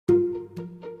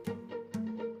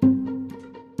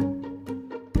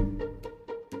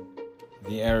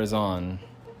The air is on.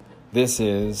 This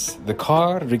is the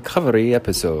car recovery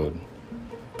episode.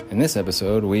 In this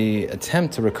episode, we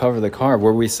attempt to recover the car.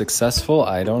 Were we successful?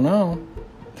 I don't know.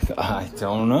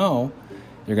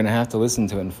 You're going to have to listen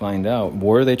to it and find out.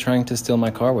 Were they trying to steal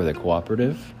my car? Were they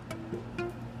cooperative?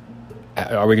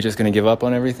 Are we just going to give up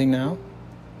on everything now?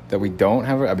 That we don't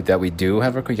have it? That we do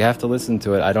have it? You have to listen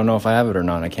to it. I don't know if I have it or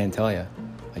not. I can't tell you.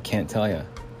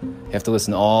 You have to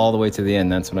listen all the way to the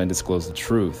end. That's when I disclose the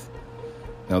truth.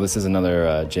 Now, this is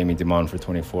another Jamie Dimon for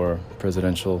 24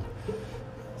 presidential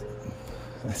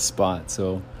spot.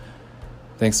 So,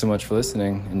 thanks so much for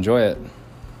listening. Enjoy it.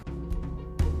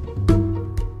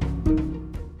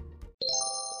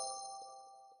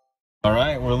 All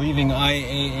right, we're leaving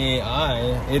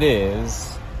IAAI. It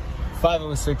is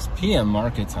 5:06 p.m.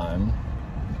 market time.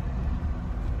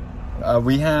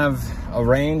 We have a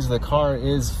range. The car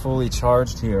is fully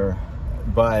charged here,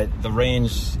 but the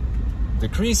range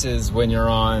decreases when you're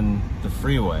on the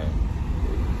freeway.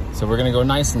 So we're gonna go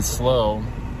nice and slow.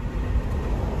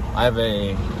 I have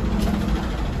a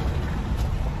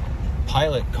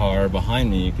pilot car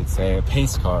behind me, you could say, a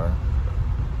pace car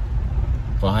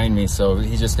behind me. So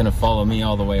he's just gonna follow me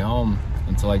all the way home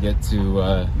until I get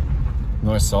to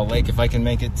North Salt Lake. If I can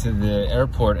make it to the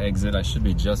airport exit, I should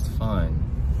be just fine.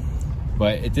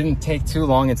 But it didn't take too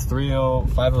long. It's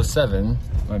 5:07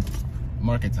 my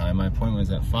market time. My appointment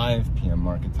was at 5 p.m.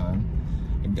 market time.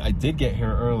 I did get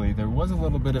here early. There was a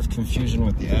little bit of confusion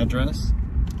with the address,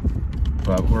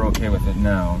 but we're okay with it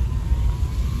now.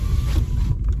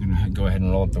 I'm gonna go ahead and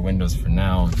roll up the windows for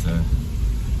now, at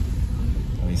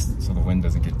least so the wind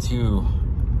doesn't get too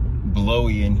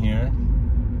blowy in here.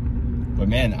 But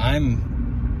man, I'm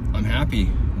happy.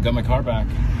 Got my car back.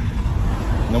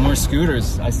 No more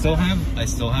scooters. I still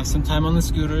have some time on the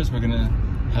scooters. We're gonna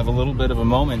have a little bit of a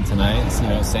moment tonight,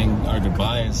 saying our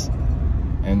goodbyes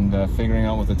and figuring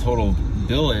out what the total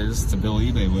bill is to bill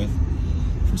eBay with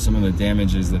for some of the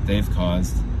damages that they've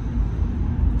caused,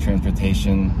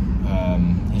 transportation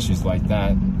issues like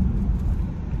that.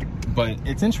 But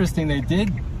it's interesting, they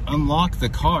did unlock the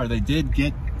car. They did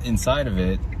get inside of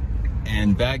it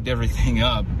and bagged everything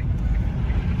up.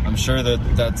 I'm sure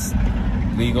that's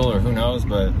legal or who knows,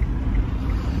 but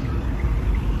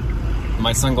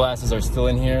my sunglasses are still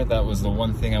in here. That was the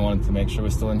one thing I wanted to make sure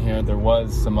was still in here. There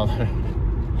was some other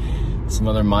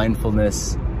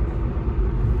mindfulness,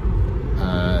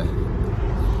 I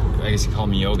guess you call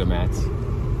them yoga mats,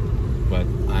 but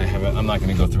I'm not going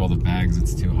to go through all the bags.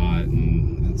 It's too hot,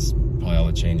 and it's probably all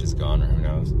the change is gone, or who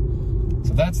knows.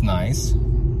 So that's nice,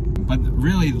 but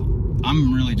really,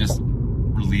 I'm really just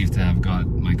relieved to have got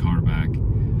my car back.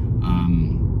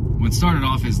 What started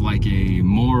off as like a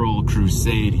moral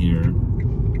crusade here,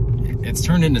 it's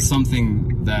turned into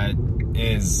something that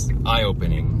is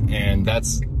eye-opening, and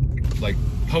that's like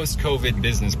post-COVID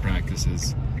business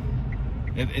practices.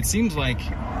 It seems like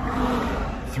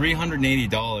 $380,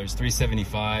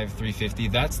 $375,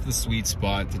 $350, that's the sweet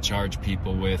spot to charge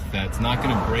people with. That's not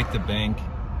going to break the bank,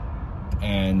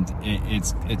 and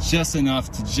it's just enough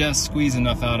to just squeeze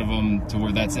enough out of them to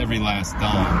where that's every last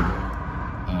dime.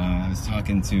 I was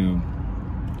talking to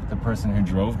the person who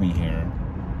drove me here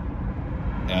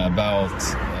about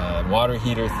water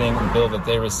heater thing, the bill that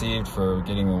they received for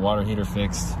getting the water heater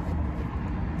fixed,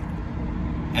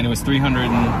 and it was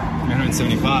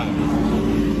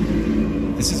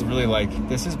 $375. This is really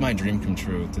this is my dream come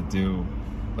true, to do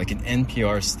like an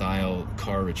NPR style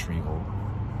car retrieval.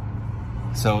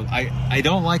 So I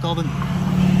don't like all the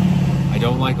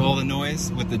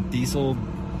noise with the diesel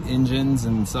engines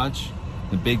and such,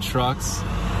 the big trucks.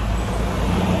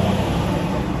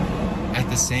 At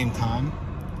the same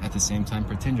time,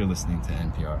 pretend you're listening to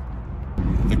NPR.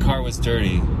 The car was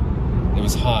dirty. It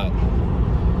was hot.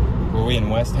 Were we in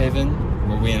West Haven?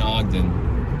 Were we in Ogden?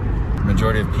 The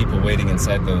majority of people waiting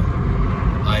inside the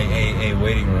IAA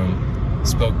waiting room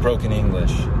spoke broken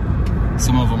English.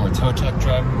 Some of them were tow truck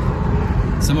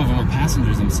drivers. Some of them were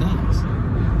passengers themselves,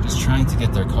 just trying to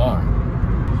get their car.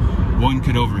 One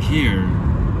could overhear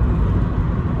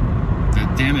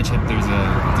that there's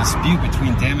a dispute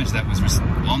between damage that was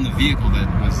on the vehicle that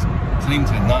was claimed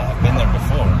to not have been there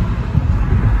before.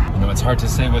 It's hard to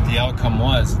say what the outcome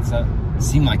was. It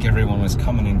seemed like everyone was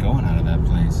coming and going out of that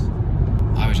place.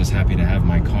 I was just happy to have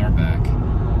my car back.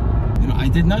 I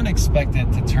did not expect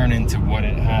it to turn into what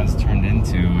it has turned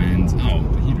into, and the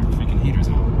freaking heater's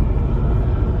on.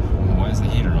 Why is the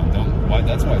heater on?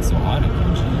 That's why it's so hot in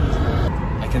here. Jeez.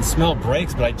 I can smell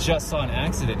brakes, but I just saw an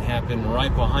accident happen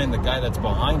right behind the guy that's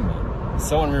behind me.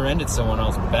 Someone rear-ended someone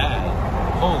else bad.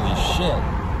 Holy shit.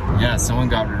 Yeah, someone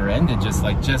got rear-ended just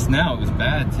now. It was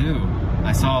bad too.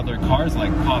 I saw other cars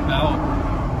like pop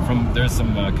out from, there's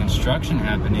some construction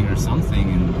happening or something,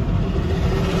 and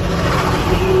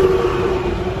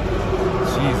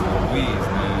jeez Louise,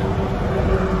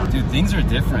 man. Dude, things are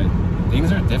different.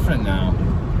 Things are different now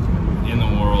in the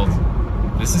world.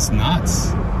 This is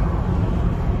nuts.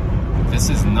 This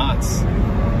is nuts.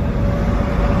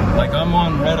 Like, I'm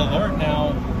on red alert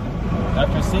now.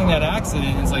 After seeing that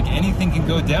accident, it's like anything can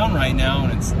go down right now,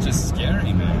 and it's just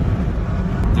scary, man.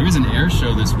 There is an air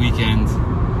show this weekend.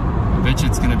 I bet you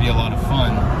it's gonna be a lot of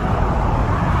fun.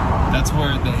 That's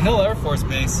where the Hill Air Force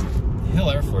Base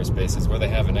is where they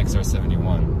have an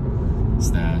XR71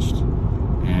 stashed.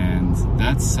 And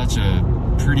that's such a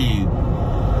pretty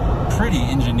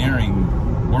engineering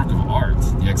work of art,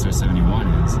 the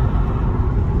XR71 is.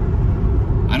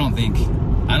 I don't think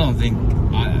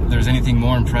there's anything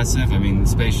more impressive. I mean, the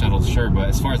space shuttle, sure, but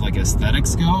as far as like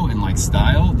aesthetics go and like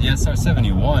style, the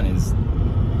SR-71 is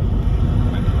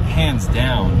hands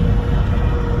down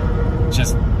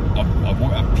just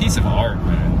a piece of art,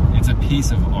 man. It's a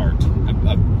piece of art,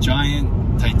 a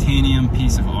giant titanium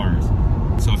piece of art.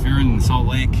 So if you're in the Salt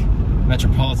Lake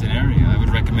metropolitan area, I would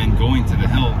recommend going to the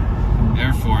Hill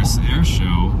Air Force Air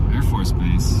Show, Air Force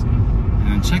Base, and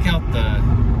then check out the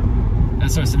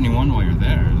SR-71 while you're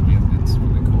there. It's a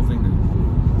really cool thing to,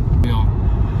 you know,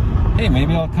 hey,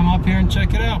 maybe I'll come up here and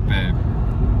check it out, babe.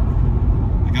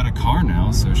 I got a car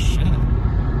now, so shit.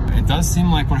 It does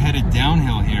seem like we're headed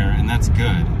downhill here, and that's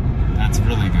good. That's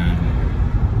really good.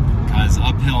 Because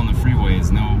uphill on the freeway is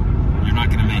you're not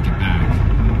gonna make it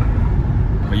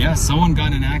back. But yeah, someone got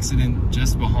in an accident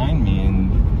just behind me, and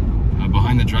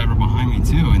behind the driver behind me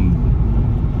too, and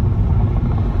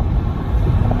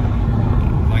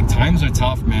like, times are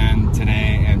tough, man,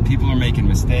 today, and people are making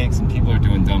mistakes, and people are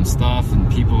doing dumb stuff, and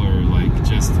people are like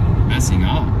just messing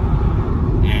up,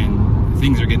 and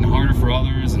things are getting harder for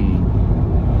others, and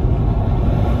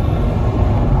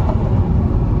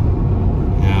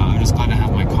yeah, I'm just glad to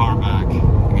have my car back.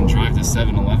 I can drive to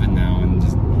 7-Eleven now and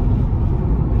just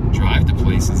drive to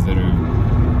places that are,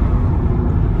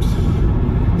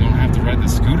 don't have to ride the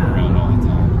scooter around all the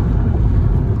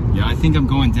time. Yeah, I think I'm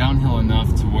going downhill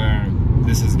enough to where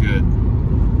this is good.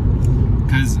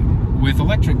 Because with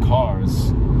electric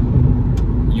cars,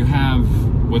 you have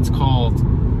what's called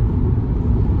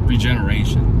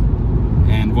regeneration.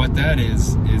 And what that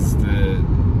is the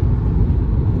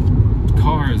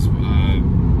car's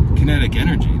kinetic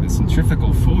energy, the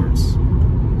centrifugal force,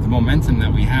 the momentum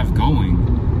that we have going,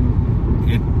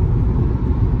 it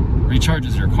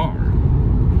recharges your car.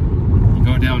 You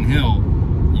go downhill,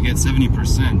 you get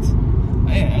 70%.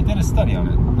 Hey, I did a study on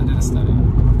it.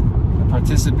 I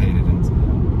participated in it.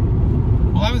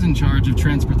 Well, I was in charge of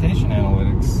transportation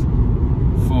analytics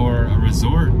for a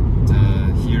resort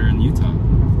here in Utah.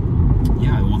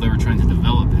 Yeah, well, they were trying to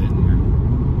develop it, and we were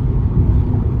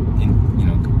in,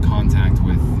 contact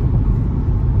with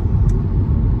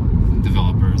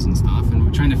developers and stuff, and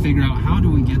we're trying to figure out how do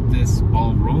we get this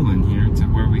ball rolling here to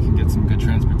where we can get some good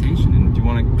transportation, and do you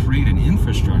want to create an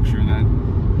infrastructure that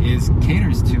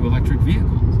caters to electric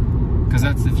vehicles, because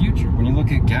that's the future. When you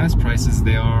look at gas prices,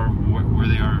 they are where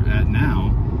they are at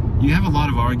now. You have a lot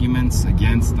of arguments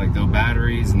against, like, the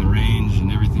batteries and the range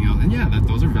and everything else, and yeah,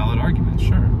 those are valid arguments,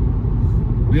 sure.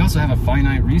 We also have a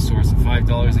finite resource of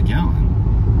 $5 a gallon,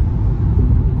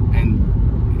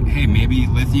 and hey, maybe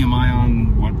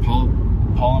lithium-ion,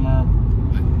 polymer,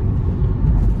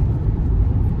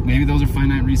 maybe those are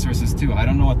finite resources too. I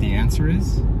don't know what the answer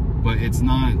is, but it's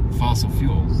not fossil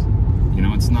fuels.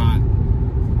 It's not.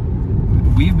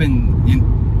 We've been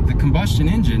in the combustion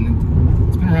engine.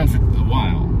 It's been around for a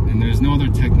while, and there's no other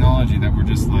technology that we're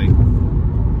just like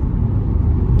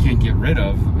can't get rid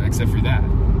of except for that.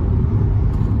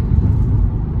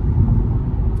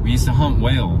 We used to hunt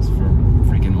whales for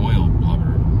freaking oil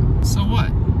blubber. So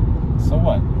what? So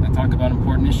what? I talk about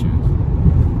important issues.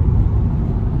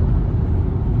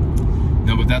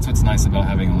 No, but that's what's nice about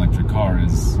having an electric car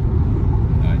is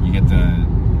you get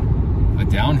a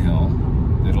downhill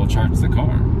that'll charge the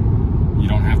car. You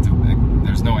don't have to,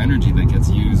 there's no energy that gets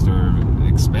used or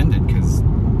expended because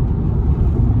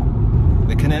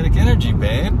the kinetic energy,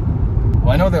 babe.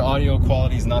 Well, I know the audio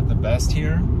quality is not the best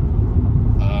here.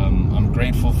 I'm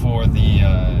grateful for the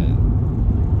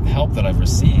help that I've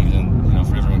received, and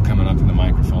for everyone coming up to the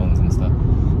microphones and stuff.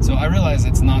 So I realize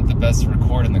it's not the best to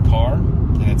record in the car,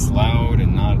 and it's loud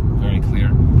and not very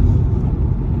clear.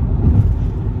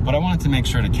 But I wanted to make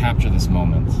sure to capture this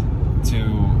moment to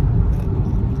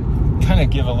kind of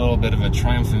give a little bit of a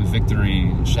triumphant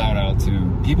victory shout out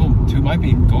to people who might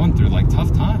be going through like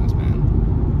tough times,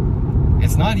 man.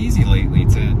 it's not easy lately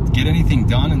to get anything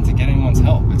done and to get anyone's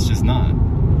help. It's just not.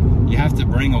 You have to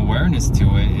bring awareness to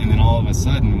it, and then all of a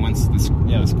sudden, once the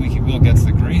squeaky wheel gets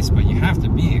the grease, but you have to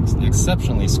be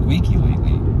exceptionally squeaky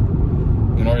lately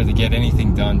in order to get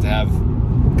anything done, to have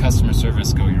customer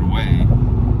service go your way.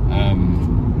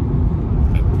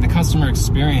 The customer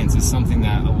experience is something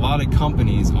that a lot of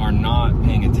companies are not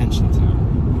paying attention to,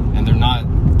 and they're not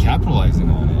capitalizing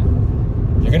on it.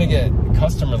 You're going to get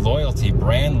customer loyalty,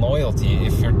 brand loyalty,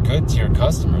 if you're good to your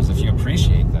customers, if you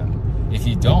appreciate them. If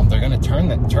you don't, they're going to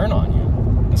turn on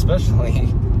you, especially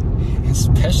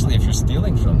if you're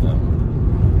stealing from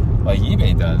them, like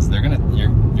eBay does. You're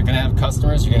gonna have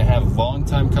customers. You're gonna have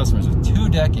long-time customers of 2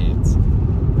 decades.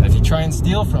 And if you try and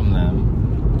steal from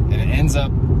them, and it ends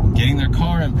up getting their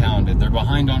car impounded, they're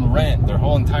behind on rent, their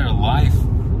whole entire life,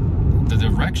 the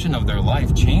direction of their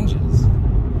life changes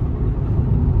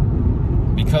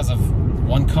because of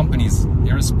one company's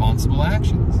irresponsible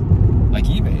actions, like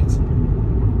eBay's.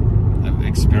 I've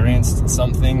experienced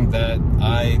something that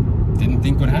I didn't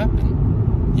think would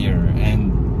happen here,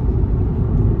 and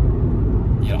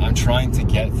I'm trying to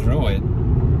get through it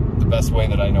the best way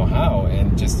that I know how,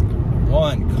 and just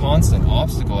one constant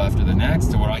obstacle after the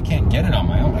next to where I can't get it on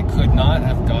my own. I could not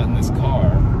have gotten this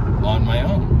car on my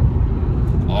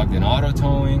own. Logged in auto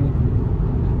towing,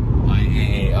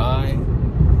 IAAI,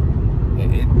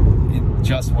 it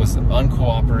just was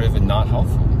uncooperative and not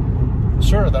helpful.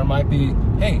 Sure, there might be,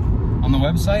 hey, on the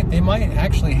website, they might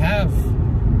actually have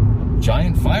a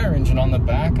giant fire engine on the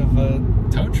back of a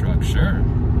tow truck, sure.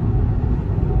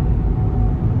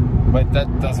 But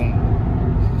that doesn't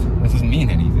mean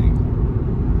anything.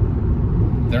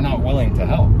 They're not willing to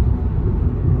help.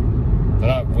 They're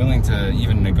not willing to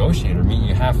even negotiate or meet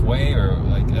you halfway, or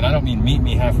and I don't mean meet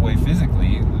me halfway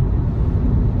physically.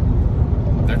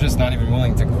 They're just not even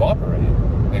willing to cooperate.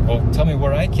 Like, well, tell me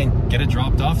where I can get it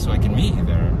dropped off so I can meet you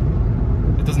there.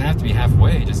 It doesn't have to be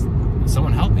halfway. Just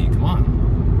someone help me. Come on.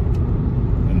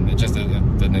 And it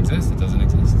doesn't exist. It doesn't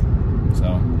exist.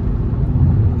 So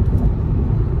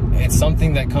it's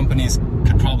something that companies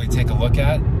could probably take a look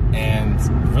at and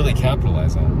really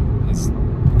capitalize on. Is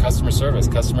customer service,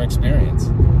 customer experience.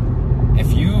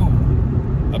 If you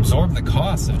absorb the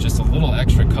cost of just a little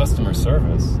extra customer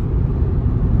service,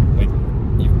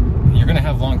 you're going to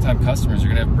have long-time customers,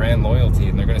 you're going to have brand loyalty,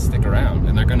 and they're going to stick around,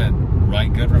 and they're going to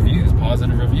write good reviews,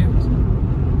 positive reviews.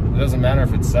 It doesn't matter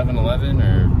if it's 7-Eleven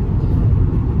or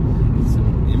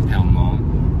some impound mall.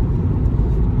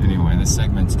 Anyway, this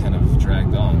segment's kind of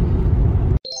dragged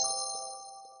on.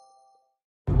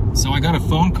 So I got a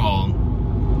phone call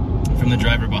from the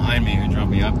driver behind me who drove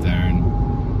me up there, and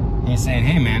he's saying,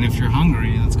 hey man, if you're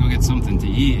hungry, let's go get something to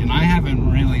eat. And I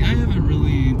haven't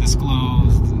really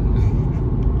disclosed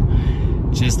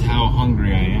just how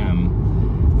hungry I am.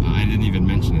 I didn't even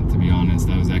mention it, to be honest.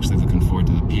 I was actually looking forward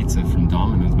to the pizza from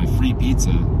Domino's, my free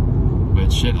pizza.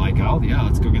 But shit,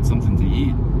 let's go get something to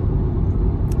eat.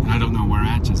 And I don't know where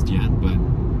at just yet, but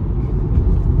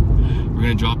we're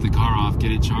gonna drop the car off,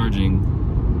 get it charging,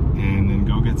 and then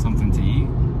go get something to eat.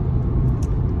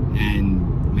 And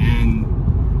man,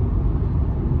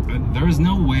 there is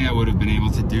no way I would have been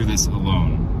able to do this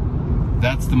alone.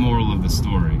 That's the moral of the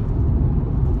story.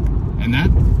 And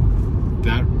that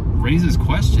raises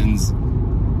questions.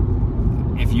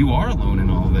 If you are alone in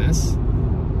all this,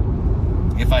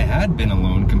 if I had been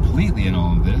alone completely in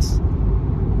all of this,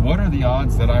 what are the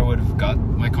odds that I would have got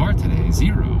my car today?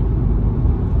 Zero.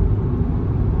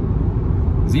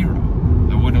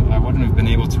 I wouldn't have been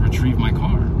able to retrieve my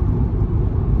car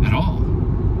at all.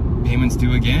 Payments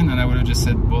due again, and I would have just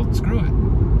said, well, screw it.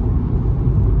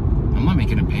 I'm not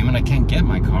making a payment. I can't get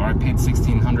my car. I paid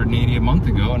 $1,680 a month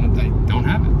ago, and I don't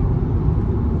have it.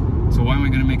 So why am I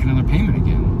going to make another payment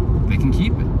again? They can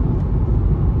keep it.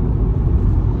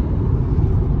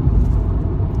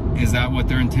 Is that what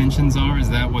their intentions are? Is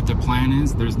that what their plan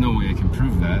is? There's no way I can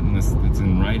prove that unless it's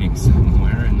in writing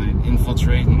somewhere, and I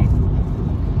infiltrate and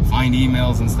find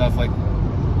emails and stuff like.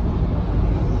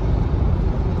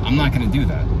 I'm not going to do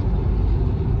that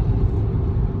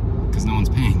because no one's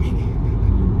paying me.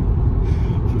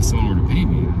 If someone were to pay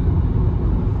me,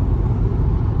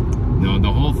 no,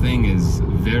 the whole thing is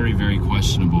very, very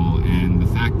questionable, and the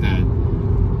fact that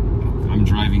I'm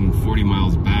driving 40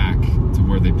 miles back to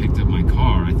where they picked up my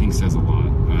car, I think says a lot.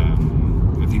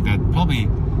 I think that probably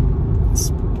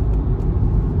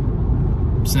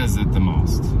says it the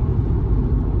most.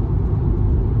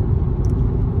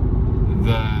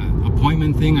 The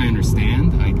appointment thing, I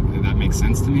understand. That makes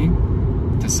sense to me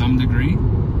to some degree.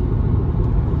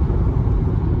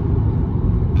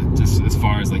 Just as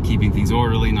far as like keeping things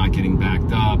orderly, not getting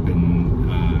backed up, and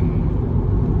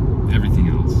everything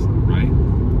else, right?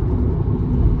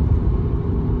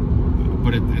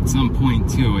 But at some point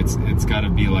too, it's got to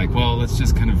be like, well, let's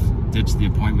just kind of ditch the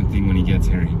appointment thing. When he gets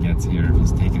here, he gets here. If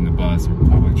he's taking the bus or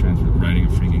public transport, riding a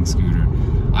freaking scooter.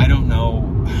 I don't know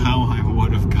how I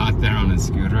would have got there on a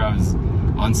scooter. I was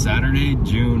on Saturday,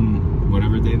 June,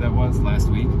 whatever day that was, last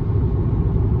week.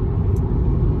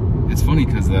 It's funny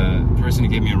because the person who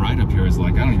gave me a ride up here is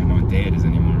like, I don't even know what day it is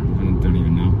anymore. I don't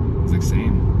even know. It's like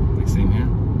same here.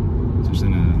 It's just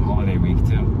in a holiday week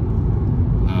too.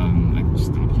 I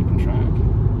just don't keep in track.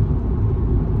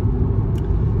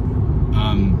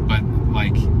 But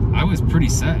like, I was pretty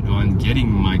set on getting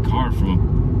my car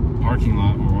from a parking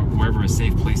lot or wherever a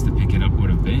safe place to pick it up would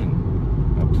have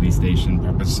been. A police station,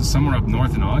 but somewhere up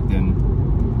north in Ogden.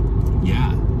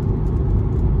 Yeah.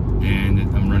 And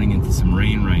I'm running into some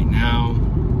rain right now.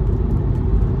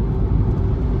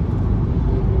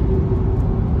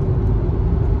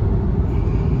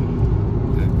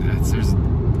 There's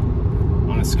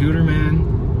on a scooter, man,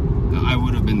 I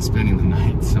would have been spending the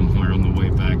night somewhere on the way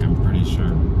back, I'm pretty sure.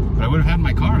 But I would have had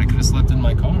my car. I could have slept in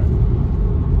my car.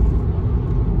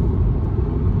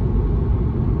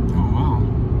 Oh wow.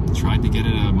 Tried to get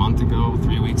it a month ago,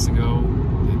 3 weeks ago.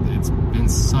 It's been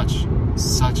such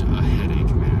a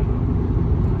headache, man.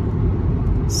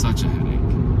 Such a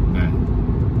headache.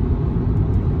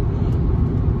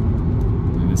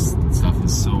 And this stuff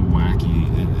is so wacky.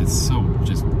 It's so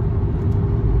just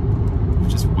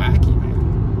wacky, man.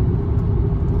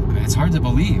 It's hard to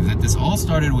believe that this all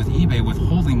started with eBay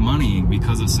withholding money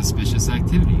because of suspicious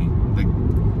activity. Like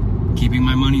keeping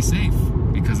my money safe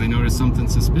because they noticed something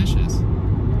suspicious.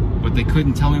 But they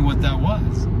couldn't tell me what that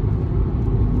was.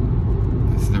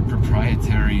 It's their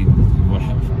proprietary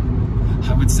whatever.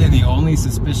 I would say the only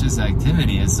suspicious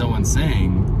activity is someone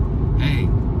saying, hey,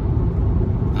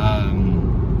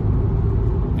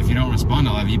 if you don't respond,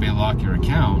 I'll have eBay lock your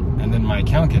account, and then my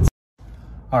account gets...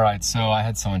 Alright, so I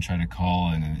had someone try to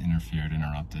call and it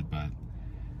interrupted, but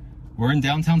we're in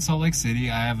downtown Salt Lake City.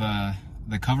 I have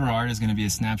the cover art is going to be a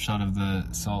snapshot of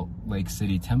the Salt Lake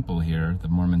City temple here, the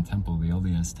Mormon temple, the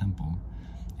LDS temple,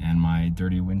 and my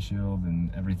dirty windshield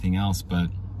and everything else, but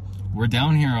we're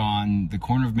down here on the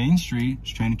corner of Main Street,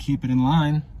 just trying to keep it in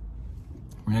line.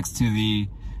 We're next to the,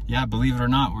 yeah, believe it or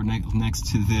not, we're next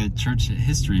to the Church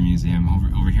History Museum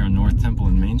over here on North Temple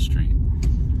and Main Street.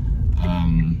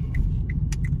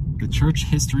 The Church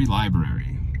History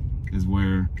Library is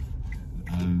where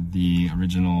the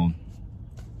original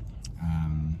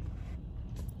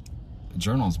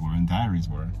journals were and diaries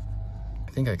were.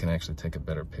 I think I can actually take a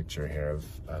better picture here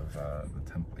of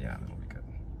the temple. Yeah, that'll be good.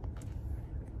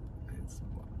 It's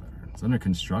a lot better. It's under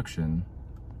construction.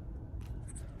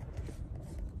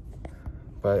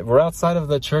 But we're outside of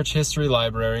the Church History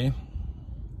Library.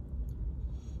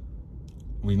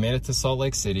 We made it to Salt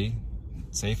Lake City,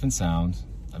 safe and sound.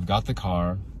 I've got the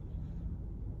car.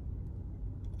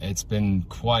 It's been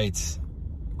quite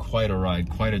a ride,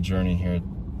 quite a journey here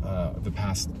the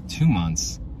past 2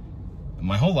 months.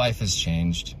 My whole life has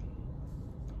changed.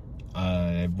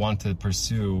 I want to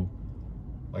pursue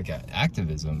like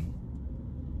activism.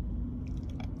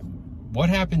 What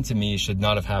happened to me should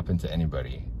not have happened to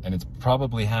anybody, and it's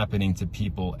probably happening to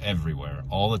people everywhere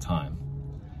all the time.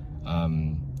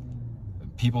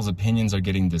 People's opinions are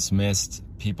getting dismissed.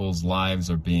 People's lives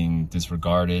are being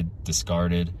disregarded,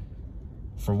 discarded.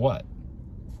 For what?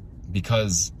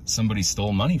 Because somebody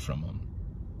stole money from them.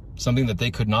 Something that they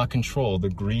could not control.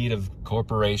 The greed of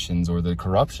corporations or the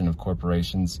corruption of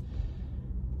corporations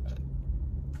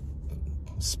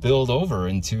spilled over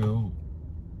into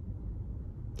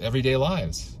everyday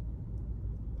lives,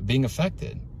 being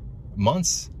affected.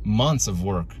 Months of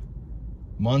work,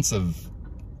 months of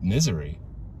misery,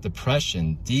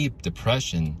 depression, deep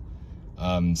depression,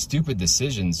 stupid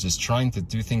decisions, just trying to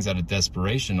do things out of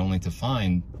desperation only to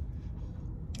find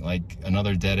like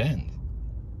another dead end.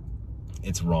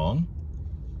 It's wrong,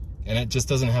 and it just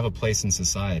doesn't have a place in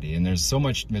society. And there's so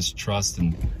much mistrust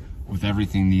and with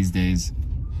everything these days.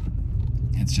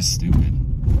 It's just stupid.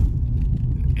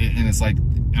 And it's like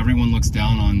everyone looks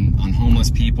down on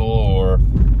homeless people or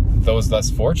those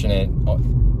less fortunate.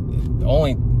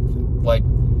 Only, like,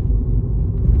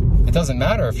 it doesn't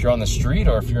matter if you're on the street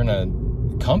or if you're in a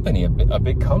company, a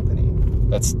big company.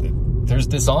 There's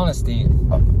dishonesty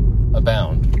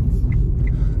abound.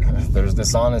 There's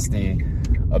dishonesty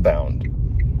abound.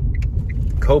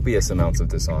 Copious amounts of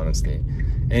dishonesty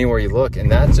anywhere you look,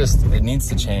 and it needs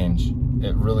to change.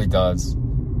 It really does.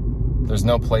 There's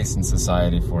no place in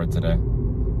society for it today.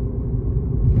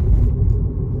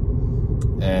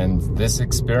 And this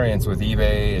experience with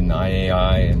eBay and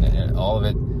IAI and all of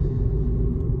it,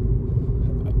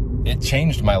 it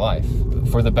changed my life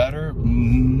for the better.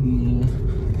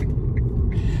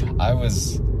 I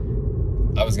was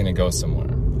gonna go somewhere.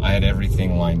 I had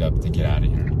everything lined up to get out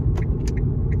of here,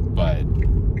 but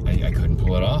I couldn't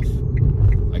pull it off.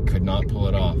 I could not pull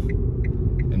it off.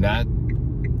 And that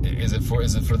is it for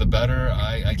the better?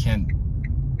 I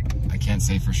can't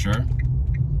say for sure,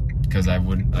 because I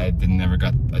never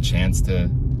got a chance to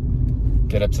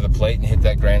get up to the plate and hit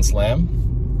that grand slam.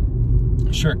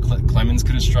 Sure, Clemens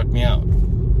could have struck me out.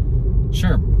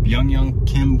 Sure, young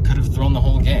Kim could have thrown the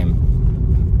whole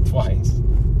game twice.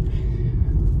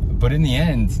 But in the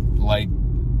end, like,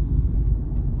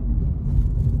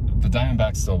 the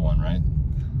Diamondbacks still won, right?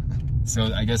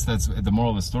 So I guess that's the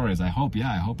moral of the story. Is I hope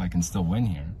I can still win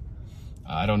here.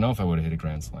 I don't know if I would have hit a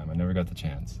grand slam. I never got the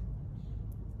chance.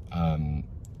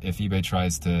 If eBay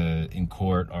tries to, in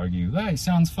court, argue, hey,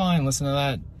 sounds fine, listen to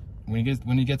that.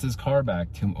 When he gets his car back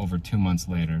over 2 months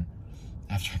later,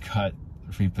 after it got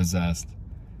repossessed,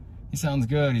 he sounds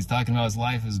good. He's talking about his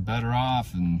life is better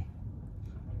off, and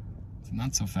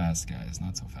not so fast, guys.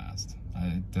 Not so fast.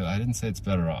 I didn't say it's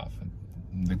better off.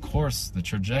 The course, the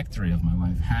trajectory of my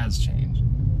life has changed.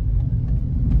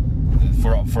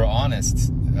 For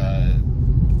honest,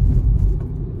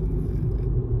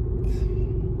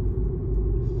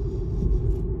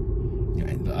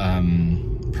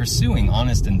 pursuing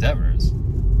honest endeavors,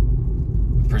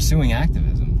 pursuing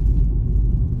activism,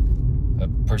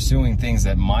 pursuing things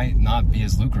that might not be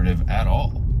as lucrative at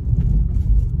all.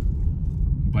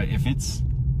 But if it's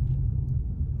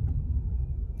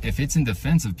in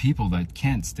defense of people that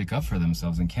can't stick up for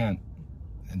themselves and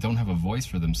don't have a voice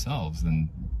for themselves, then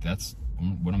that's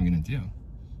what I'm gonna do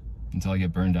until I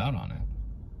get burned out on it.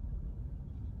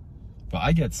 But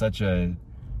I get such a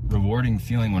rewarding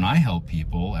feeling when I help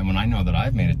people and when I know that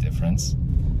I've made a difference.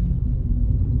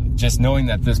 Just knowing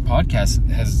that this podcast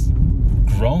has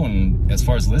grown as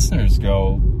far as listeners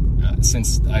go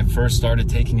since I first started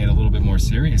taking it a little bit more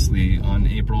seriously on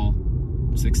April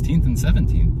 16th and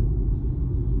 17th.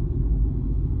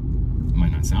 It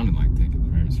might not sound like taking it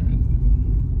very seriously.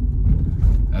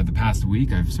 The past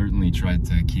week, I've certainly tried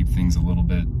to keep things a little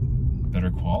bit better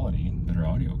quality, better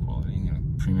audio quality,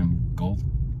 premium gold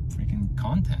freaking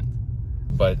content.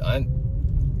 But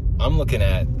I'm looking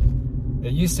at,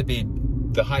 it used to be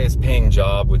the highest paying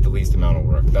job with the least amount of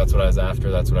work. That's what I was after.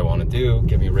 That's what I want to do.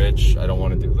 Get me rich. I don't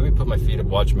want to do, let me put my feet up,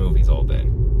 watch movies all day.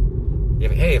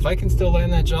 If I can still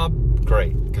land that job,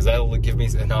 great, because that'll give me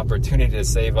an opportunity to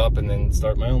save up and then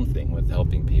start my own thing with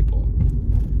helping people.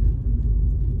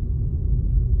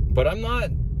 But I'm not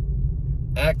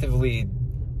actively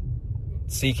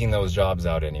seeking those jobs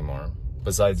out anymore,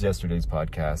 besides yesterday's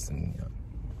podcast and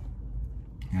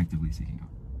actively seeking out.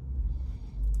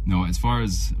 No, as far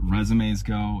as resumes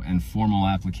go and formal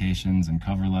applications and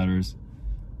cover letters,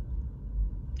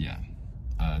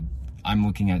 I'm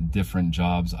looking at different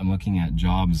jobs. I'm looking at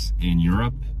jobs in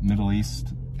Europe, Middle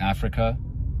East, Africa.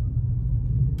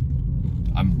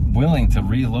 I'm willing to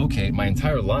relocate my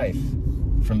entire life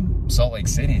from Salt Lake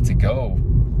City to go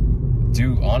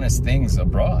do honest things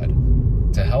abroad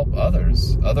to help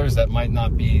others that might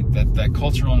not be, that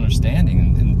cultural understanding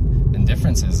and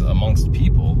differences amongst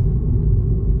people.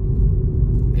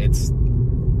 It's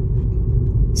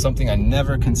something I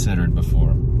never considered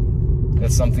before.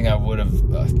 It's something I would have,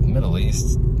 Middle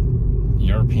East,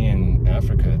 European,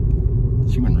 Africa,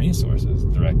 human resources,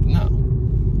 direct, no.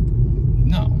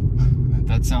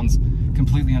 That sounds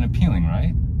completely unappealing,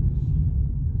 right?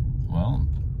 Well,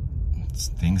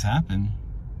 things happen.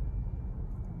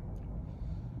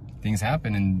 Things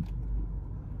happen, and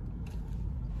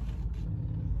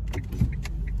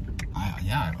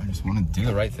I just want to do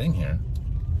the right thing here.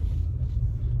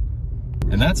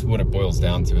 And that's what it boils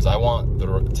down to, is I want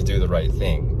to do the right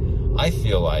thing. I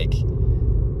feel like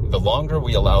the longer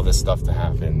we allow this stuff to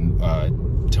happen,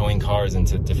 towing cars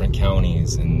into different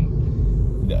counties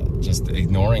and just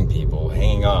ignoring people,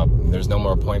 hanging up, there's no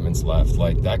more appointments left,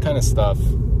 like that kind of stuff,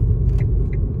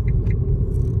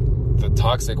 the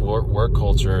toxic work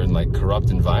culture and like corrupt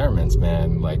environments,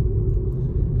 man, like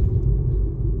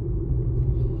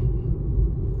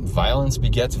violence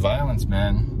begets violence,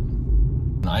 man.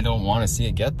 And I don't want to see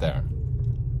it get there.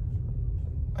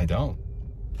 I don't.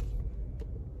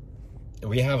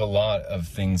 We have a lot of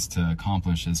things to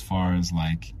accomplish as far as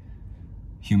like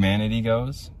humanity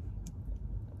goes.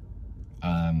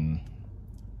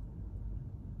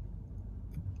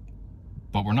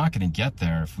 But we're not going to get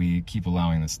there if we keep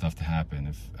allowing this stuff to happen.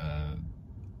 If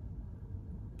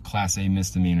Class A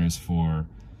misdemeanors for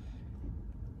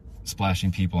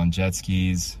splashing people on jet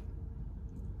skis,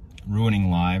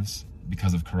 ruining lives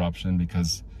because of corruption,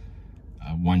 because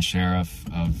one sheriff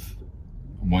of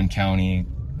one county.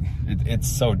 It's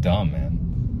so dumb,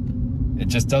 man. It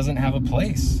just doesn't have a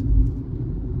place.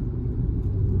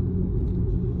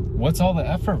 What's all the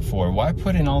effort for? Why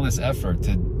put in all this effort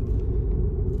to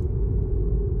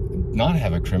not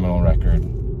have a criminal record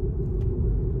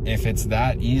if it's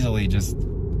that easily just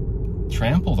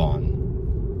trampled on?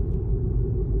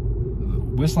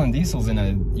 Whistle and Diesel's in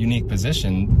a unique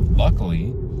position,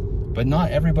 luckily, but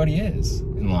not everybody is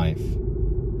in life.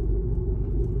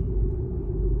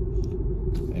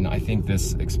 And I think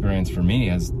this experience for me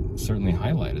has certainly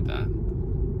highlighted that.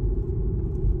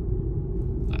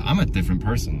 I'm a different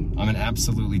person. I'm an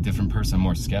absolutely different person. I'm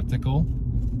more skeptical,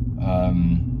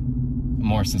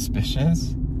 more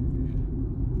suspicious,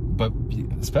 but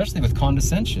especially with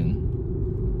condescension.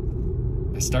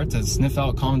 I start to sniff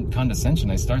out condescension.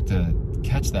 I start to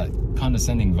catch that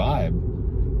condescending vibe.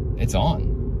 It's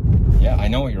on. Yeah, I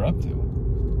know what you're up to.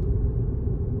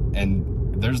 And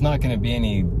there's not going to be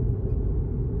any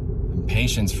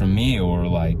patience from me or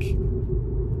like,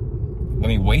 let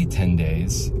me wait 10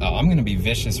 days. I'm going to be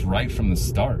vicious right from the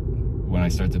start when I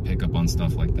start to pick up on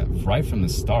stuff like that. Right from the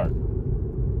start.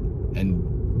 And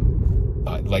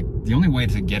like, the only way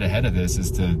to get ahead of this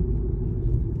is to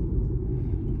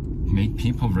make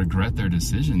people regret their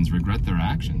decisions, regret their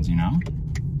actions, you know?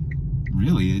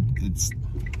 Really, it's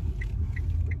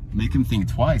make them think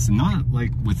twice, and not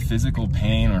like with physical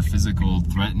pain or physical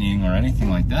threatening or anything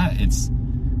like that. It's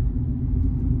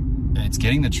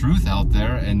getting the truth out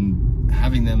there and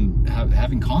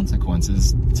having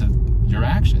consequences to your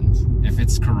actions. If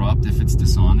it's corrupt, if it's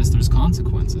dishonest, there's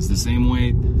consequences. The same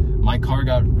way my car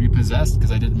got repossessed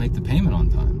because I didn't make the payment on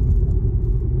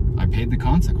time. I paid the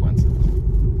consequences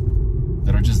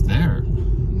that are just there.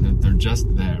 They're just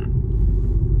there.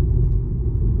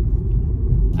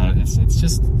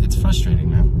 It's frustrating,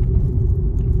 man.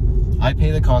 I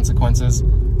pay the consequences,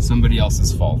 somebody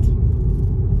else's fault,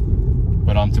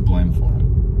 but I'm to blame for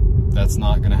it. That's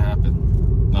not gonna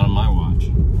happen. Not on my watch.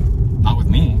 Not with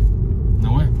me.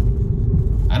 No way.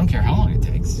 I don't care how long it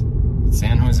takes. It's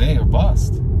San Jose or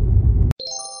bust.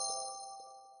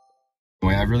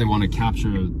 Anyway, I really want to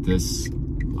capture this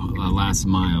last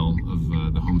mile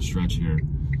of the home stretch here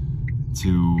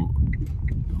to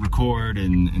record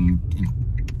and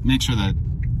make sure that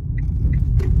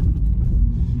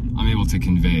I'm able to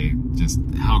convey just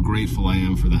how grateful I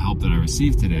am for the help that I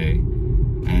received today,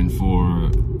 and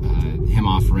for him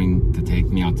offering to take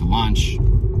me out to lunch,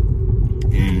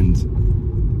 and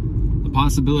the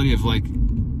possibility of like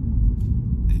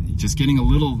just getting a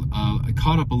little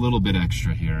caught up a little bit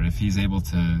extra here if he's able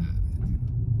to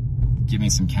give me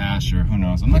some cash, or who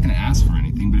knows. I'm not going to ask for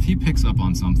anything, but if he picks up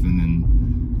on something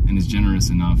and is generous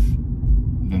enough,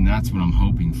 then that's what I'm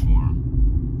hoping for.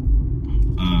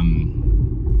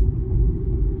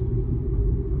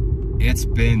 It's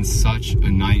been such a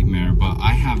nightmare, but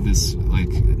I have this like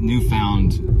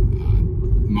newfound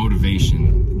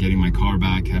motivation, getting my car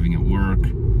back, having it work,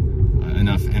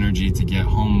 enough energy to get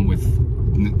home with,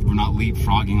 we're not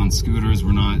leapfrogging on scooters,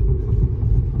 we're not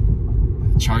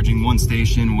charging one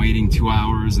station, waiting 2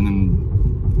 hours, and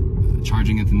then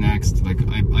charging at the next. Like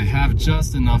I have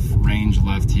just enough range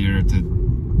left here to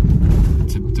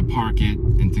park it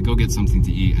and to go get something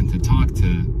to eat and to talk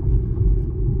to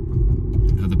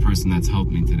the person that's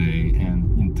helped me today,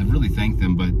 and to really thank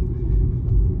them, but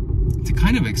to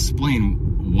kind of explain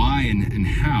why and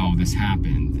how this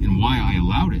happened and why I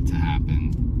allowed it to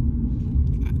happen.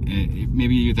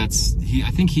 Maybe that's,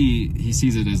 I think he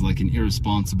sees it as like an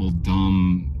irresponsible,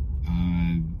 dumb,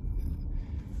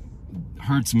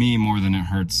 hurts me more than it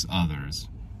hurts others.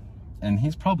 And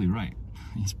he's probably right.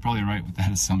 He's probably right with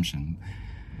that assumption.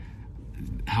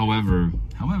 However,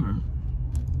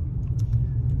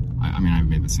 I mean, I've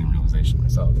made the same realization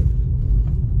myself.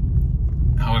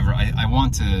 However, I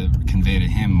want to convey to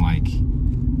him like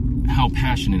how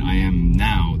passionate I am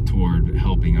now toward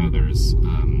helping others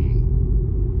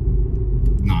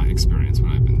not experience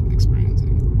what I've been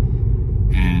experiencing.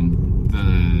 And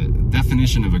the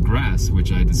definition of aggress,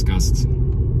 which I discussed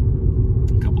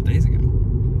a couple days ago,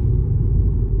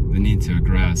 the need to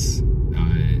aggress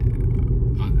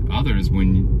others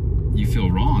when you feel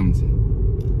wronged,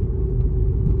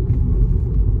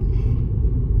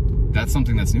 that's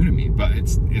something that's new to me. But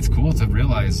it's cool to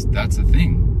realize that's a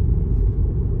thing.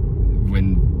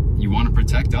 When you want to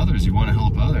protect others, you want to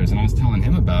help others. And I was telling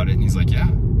him about it, and he's like, yeah.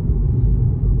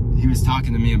 He was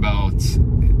talking to me about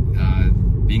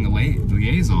being a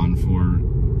liaison for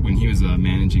when he was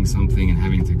managing something and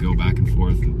having to go back and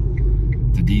forth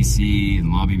to DC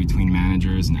and lobby between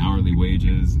managers and hourly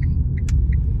wages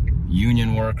and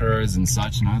union workers and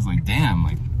such. And I was like, damn,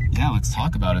 like yeah, let's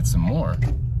talk about it some more.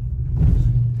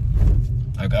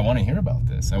 I want to hear about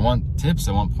this. I want tips,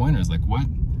 I want pointers, like what,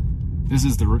 this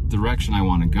is the direction I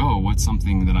want to go. What's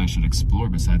something that I should explore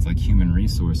besides like human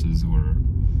resources or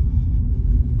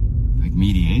like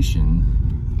mediation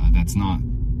that's not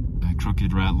a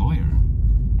crooked rat lawyer.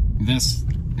 This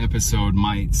episode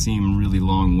might seem really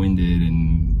long-winded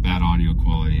and bad audio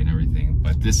quality and everything,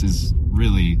 but this is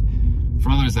really for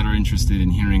others that are interested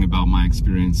in hearing about my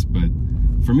experience, but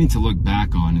for me to look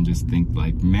back on and just think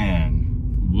like, man,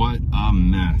 what a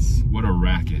mess, what a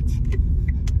racket.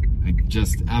 Like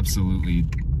just absolutely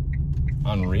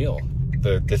unreal,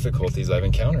 the difficulties I've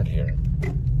encountered here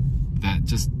that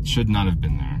just should not have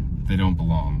been there. They don't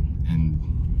belong. And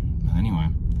anyway,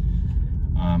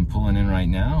 I'm pulling in right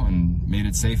now and made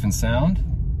it safe and sound.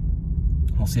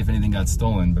 We'll see if anything got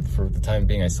stolen, but for the time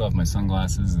being I still have my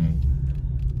sunglasses and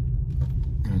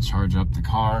I'm gonna charge up the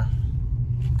car,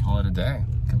 call it a day.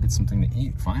 Go get something to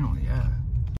eat finally, yeah.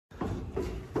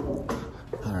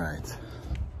 All right,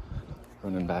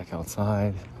 running back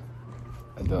outside.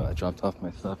 I dropped off my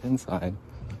stuff inside.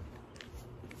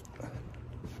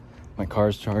 My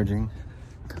car's charging,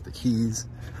 got the keys.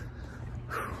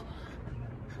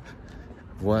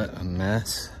 What a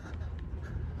mess.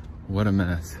 What a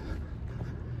mess.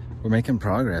 We're making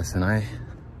progress, and I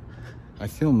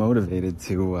feel motivated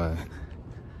to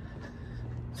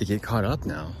get caught up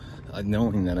now.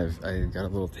 Knowing that I got a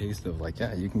little taste of like,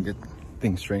 yeah, you can get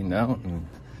things straightened out, and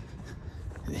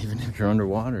even if you're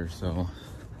underwater. So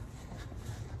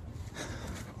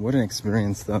what an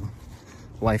experience though.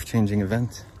 Life-changing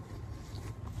event.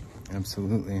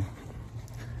 Absolutely.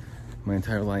 My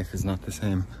entire life is not the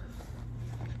same.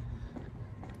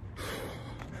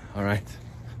 All right,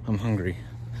 I'm hungry.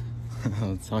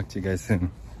 I'll talk to you guys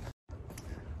soon.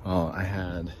 Well,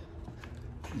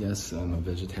 yes, I'm a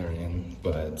vegetarian,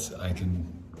 but it's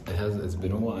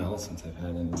been a while since I've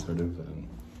had any sort of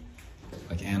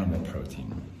like animal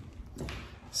protein.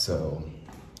 So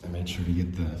I made sure to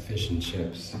get the fish and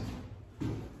chips.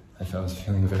 I was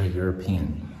feeling very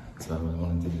European, so I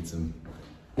wanted to get some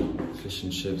fish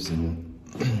and chips in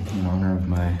honor of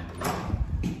my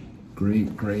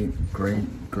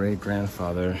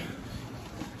great-great-great-great-grandfather,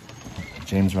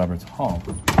 James Roberts Hall.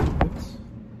 Oops.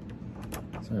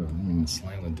 Sorry, I didn't mean to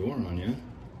slam the door on you.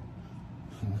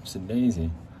 Oops, a daisy.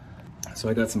 So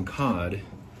I got some cod,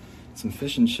 some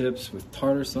fish and chips with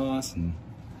tartar sauce and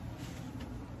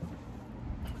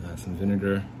some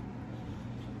vinegar.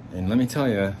 And let me tell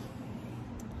you,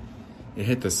 it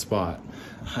hit the spot.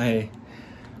 I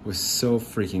was so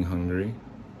freaking hungry.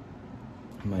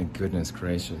 My goodness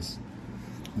gracious.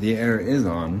 The air is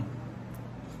on.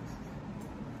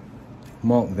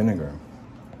 Malt vinegar.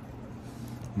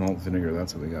 Malt vinegar,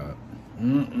 that's what we got.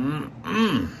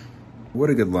 What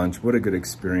a good lunch, what a good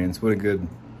experience, what a good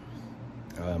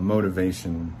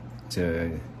motivation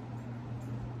to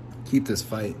keep this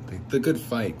fight, the good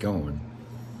fight going.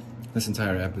 This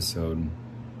entire episode.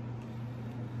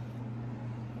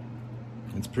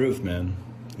 It's proof, man.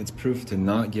 It's proof to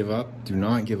not give up. Do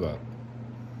not give up.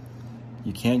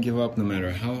 You can't give up no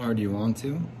matter how hard you want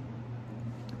to,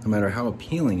 no matter how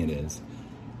appealing it is.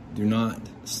 Do not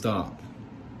stop.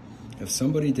 If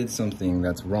somebody did something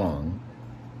that's wrong,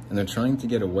 and they're trying to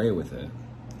get away with it,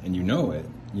 and you know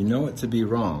it to be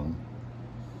wrong,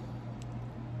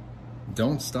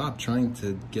 don't stop trying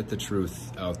to get the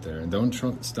truth out there. Don't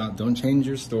change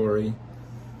your story.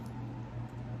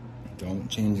 Don't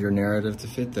change your narrative to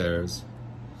fit theirs.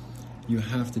 You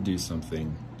have to do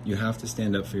something. You have to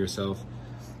stand up for yourself.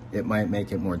 It might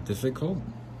make it more difficult.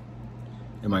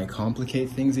 It might complicate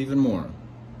things even more.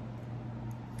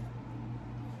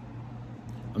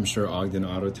 I'm sure Ogden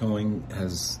Auto Towing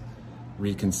has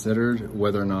reconsidered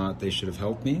whether or not they should have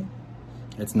helped me.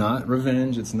 It's not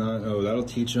revenge. It's not, oh, that'll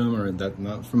teach them, or that,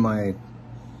 not from my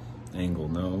angle.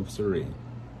 No, sorry.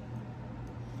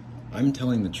 I'm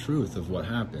telling the truth of what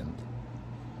happened.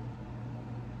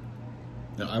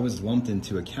 Now, I was lumped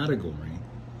into a category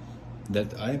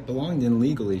that I belonged in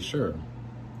legally, sure.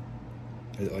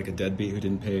 Like a deadbeat who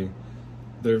didn't pay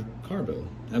their car bill.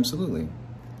 Absolutely.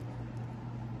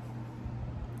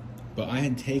 But I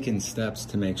had taken steps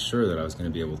to make sure that I was going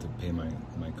to be able to pay my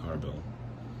car bill.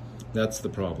 That's the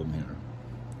problem here.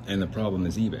 And the problem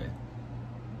is eBay.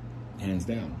 Hands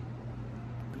down.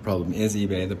 The problem is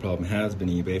eBay. The problem has been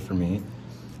eBay for me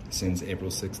since April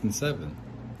 6th and 7th.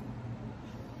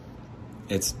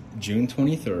 It's June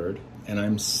 23rd, and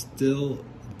I'm still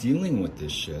dealing with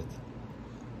this shit.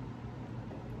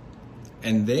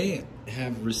 And they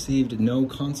have received no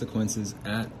consequences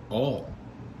at all.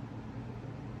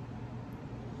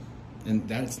 And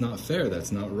that's not fair.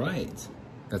 That's not right.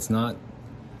 That's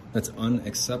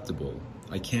unacceptable.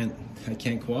 I can't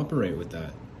cooperate with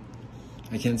that.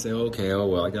 I can't say, okay, oh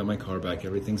well, I got my car back,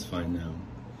 everything's fine now.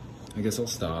 I guess I'll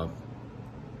stop.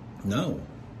 No.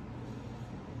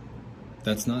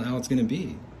 That's not how it's going to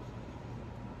be.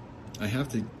 I have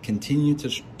to continue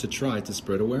to try to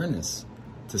spread awareness,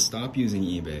 to stop using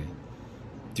eBay.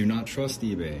 Do not trust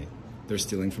eBay. They're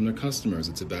stealing from their customers.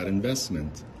 It's a bad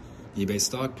investment. eBay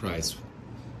stock price,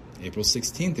 April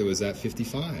 16th, it was at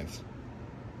 55.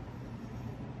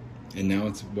 And now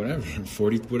it's whatever,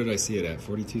 40, what did I see it at?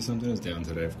 42 something? It was down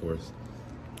today, of course.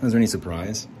 Was there any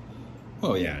surprise?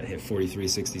 Oh yeah, it hit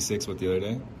 43.66, what, the other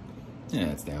day?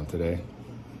 Yeah, it's down today.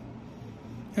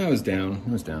 Yeah, it was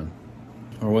down.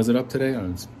 Or was it up today? Oh,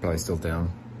 it's probably still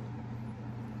down.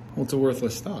 Well, it's a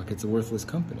worthless stock. It's a worthless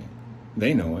company.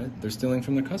 They know it. They're stealing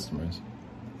from their customers.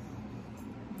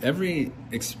 Every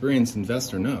experienced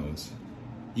investor knows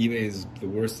eBay is the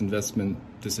worst investment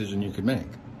decision you could make.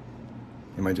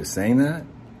 Am I just saying that?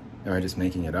 Am I just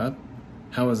making it up?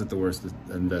 How is it the worst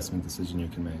investment decision you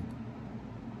can make?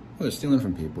 Well, they're stealing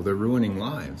from people. They're ruining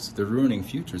lives. They're ruining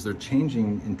futures. They're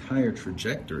changing entire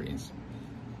trajectories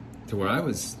to where I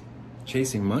was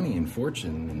chasing money and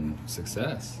fortune and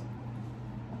success.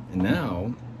 And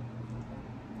now,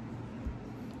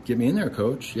 get me in there,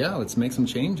 coach. Yeah, let's make some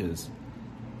changes.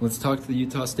 Let's talk to the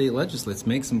Utah State Legislature. Let's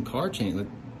make some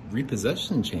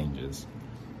repossession changes.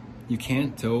 You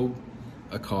can't tow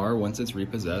a car once it's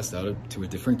repossessed to a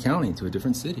different county, to a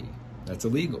different city. That's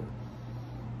illegal.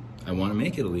 I want to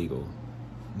make it illegal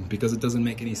because it doesn't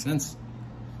make any sense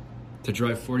to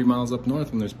drive 40 miles up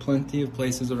north when there's plenty of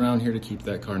places around here to keep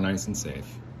that car nice and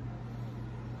safe.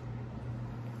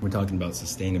 We're talking about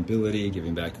sustainability,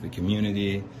 giving back to the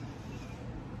community.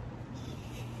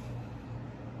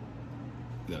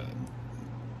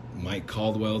 Mike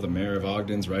Caldwell, the mayor of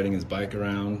Ogden's riding his bike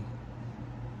around.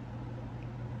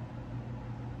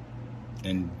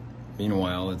 And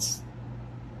meanwhile, it's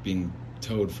being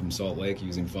towed from Salt Lake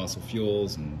using fossil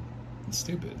fuels, and it's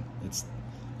stupid.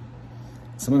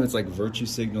 Some of it's like virtue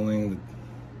signaling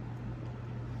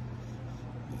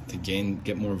to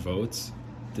get more votes,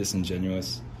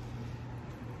 disingenuous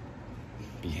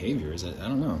behaviors. I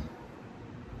don't know.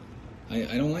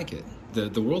 I don't like it.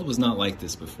 The world was not like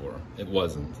this before. It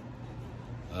wasn't.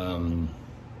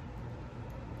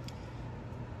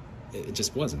 It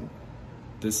just wasn't.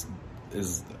 This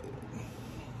is...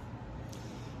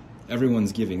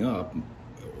 Everyone's giving up,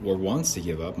 or wants to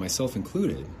give up, myself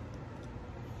included.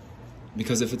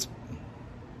 Because if it's...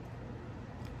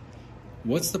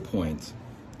 What's the point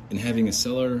in having a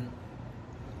seller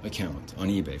account on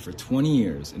eBay for 20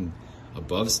 years and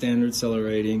above standard seller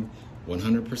rating,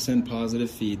 100% positive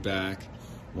feedback,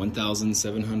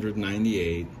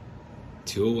 1,798,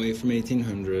 2 away from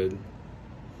 1,800,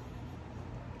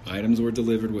 items were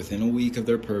delivered within a week of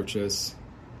their purchase.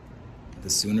 The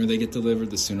sooner they get delivered,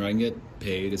 the sooner I can get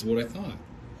paid, is what I thought.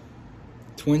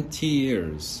 20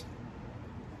 years.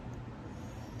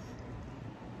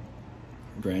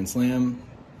 Grand Slam,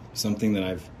 something that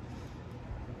I've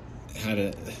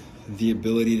had the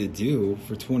ability to do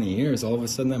for 20 years, all of a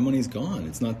sudden that money's gone.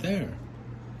 It's not there.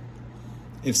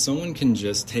 If someone can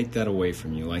just take that away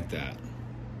from you like that,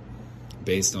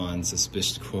 based on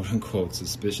suspicious, quote-unquote,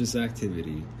 suspicious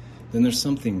activity, then there's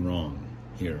something wrong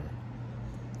here.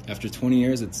 After 20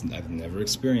 years, I've never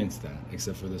experienced that,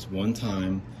 except for this one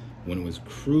time when it was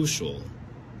crucial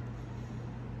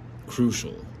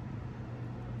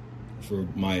for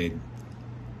my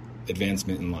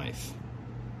advancement in life.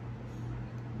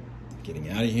 Getting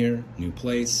out of here, new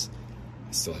place,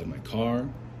 I still had my car.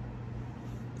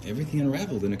 Everything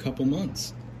unraveled in a couple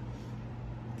months.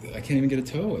 I can't even get a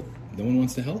tow. No one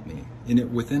wants to help me.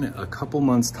 Within a couple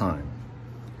months' time.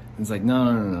 It's like,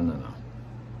 no.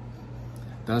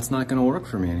 That's not going to work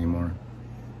for me anymore.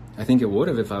 I think it would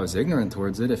have if I was ignorant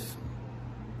towards it.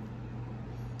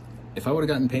 If I would have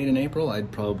gotten paid in April,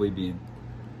 I'd probably be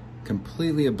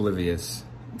completely oblivious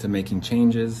to making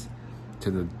changes,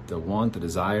 to the want, the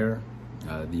desire,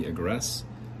 the aggress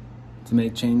to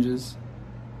make changes.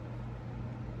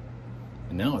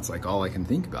 And now it's like all I can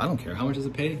think about. I don't care. How much does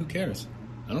it pay? Who cares?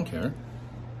 I don't care.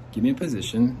 Give me a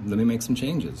position. Let me make some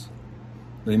changes.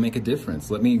 Let me make a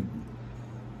difference. Let me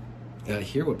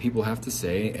hear what people have to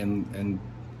say and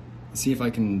see if I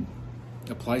can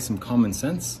apply some common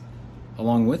sense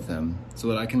along with them so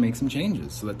that I can make some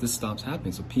changes, so that this stops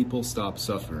happening, so people stop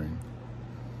suffering.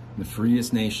 The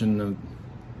freest nation of,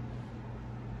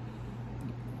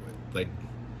 like,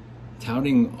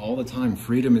 touting all the time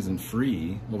freedom isn't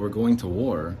free while we're going to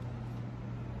war.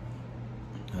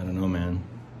 I don't know, man.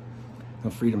 No,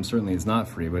 freedom certainly is not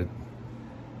free, but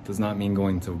does not mean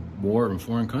going to war in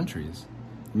foreign countries.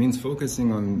 It means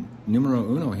focusing on numero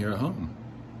uno here at home.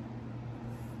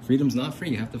 Freedom's not free.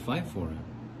 You have to fight for it.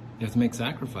 You have to make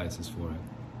sacrifices for it.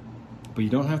 But you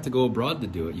don't have to go abroad to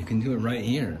do it. You can do it right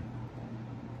here.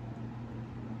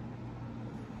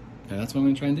 And that's what I'm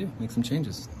going to try and do. Make some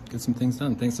changes. Get some things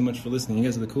done. Thanks so much for listening. You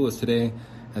guys are the coolest. Today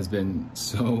has been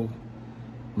so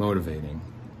motivating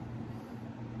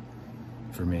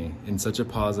for me in such a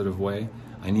positive way.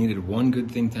 I needed one good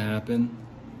thing to happen.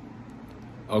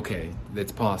 Okay,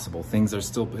 it's possible.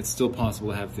 It's still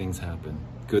possible to have things happen.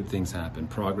 Good things happen.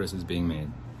 Progress is being made.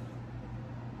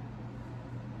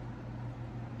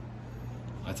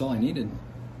 That's all I needed.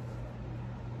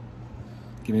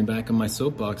 Get me back on my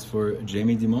soapbox for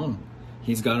Jamie Dimon.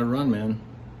 He's got to run, man.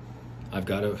 I've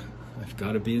got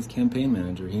to be his campaign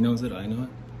manager. He knows it. I know it.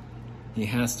 He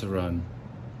has to run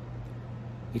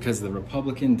because the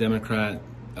Republican Democrat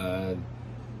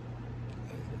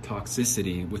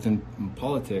toxicity within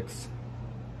politics,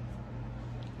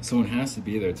 someone has to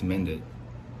be there to mend it.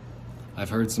 I've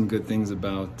heard some good things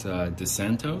about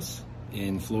DeSantis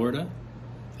in Florida.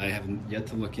 I haven't yet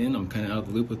to look in. I'm kind of out of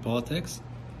the loop with politics.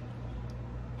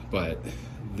 But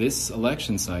this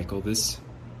election cycle, the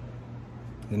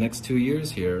next 2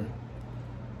 years here,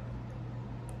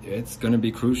 it's going to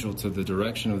be crucial to the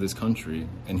direction of this country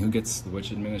and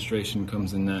which administration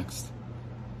comes in next.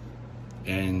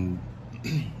 And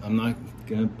I'm not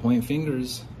going to point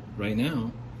fingers right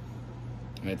now.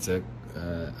 It's a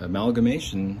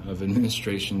amalgamation of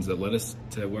administrations that led us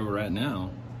to where we're at now.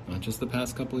 Not just the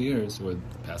past couple of years or the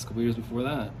past couple of years before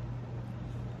that.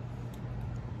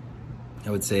 I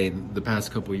would say the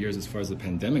past couple of years as far as the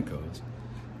pandemic goes,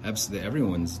 absolutely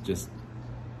everyone's just,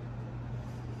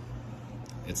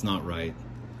 it's not right.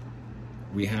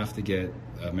 We have to get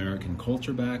American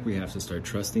culture back. We have to start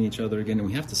trusting each other again, and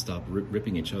we have to stop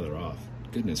ripping each other off.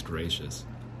 Goodness gracious.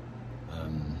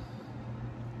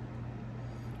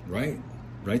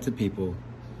 Write to people.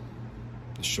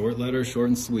 A short letter, short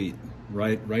and sweet.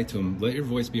 Write to them. Let your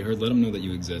voice be heard. Let them know that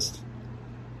you exist,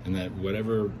 and that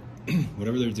whatever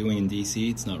they're doing in D.C.,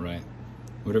 it's not right.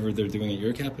 Whatever they're doing at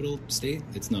your capital state,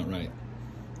 it's not right,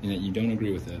 and that you don't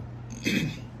agree with it.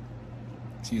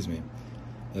 Excuse me.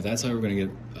 That's how we're going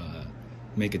to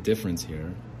make a difference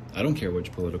here. I don't care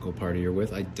which political party you're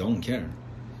with. I don't care.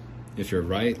 If you're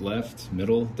right, left,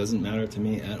 middle, doesn't matter to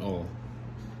me at all.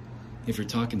 If you're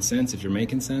talking sense, if you're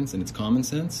making sense, and it's common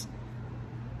sense,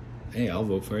 hey, I'll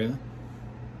vote for you.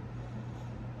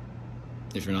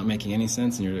 If you're not making any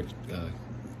sense and you're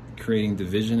creating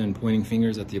division and pointing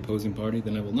fingers at the opposing party,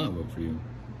 then I will not vote for you.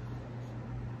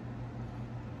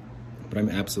 But I'm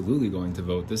absolutely going to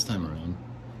vote this time around.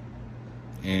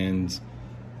 And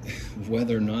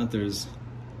whether or not there's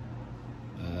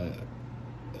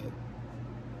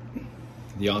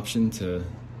the option to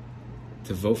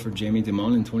vote for Jamie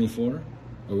Dimon in 24,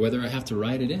 or whether I have to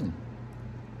write it in,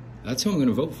 that's who I'm going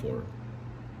to vote for.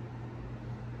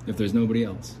 If there's nobody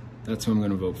else, that's who I'm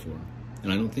going to vote for.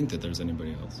 And I don't think that there's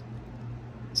anybody else.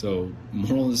 So,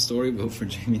 moral of the story, vote for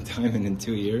Jamie Dimon in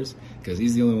 2 years, because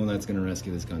he's the only one that's going to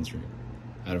rescue this country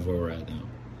out of where we're at now.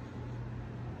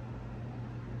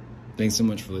 Thanks so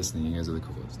much for listening. You guys are the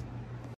coolest.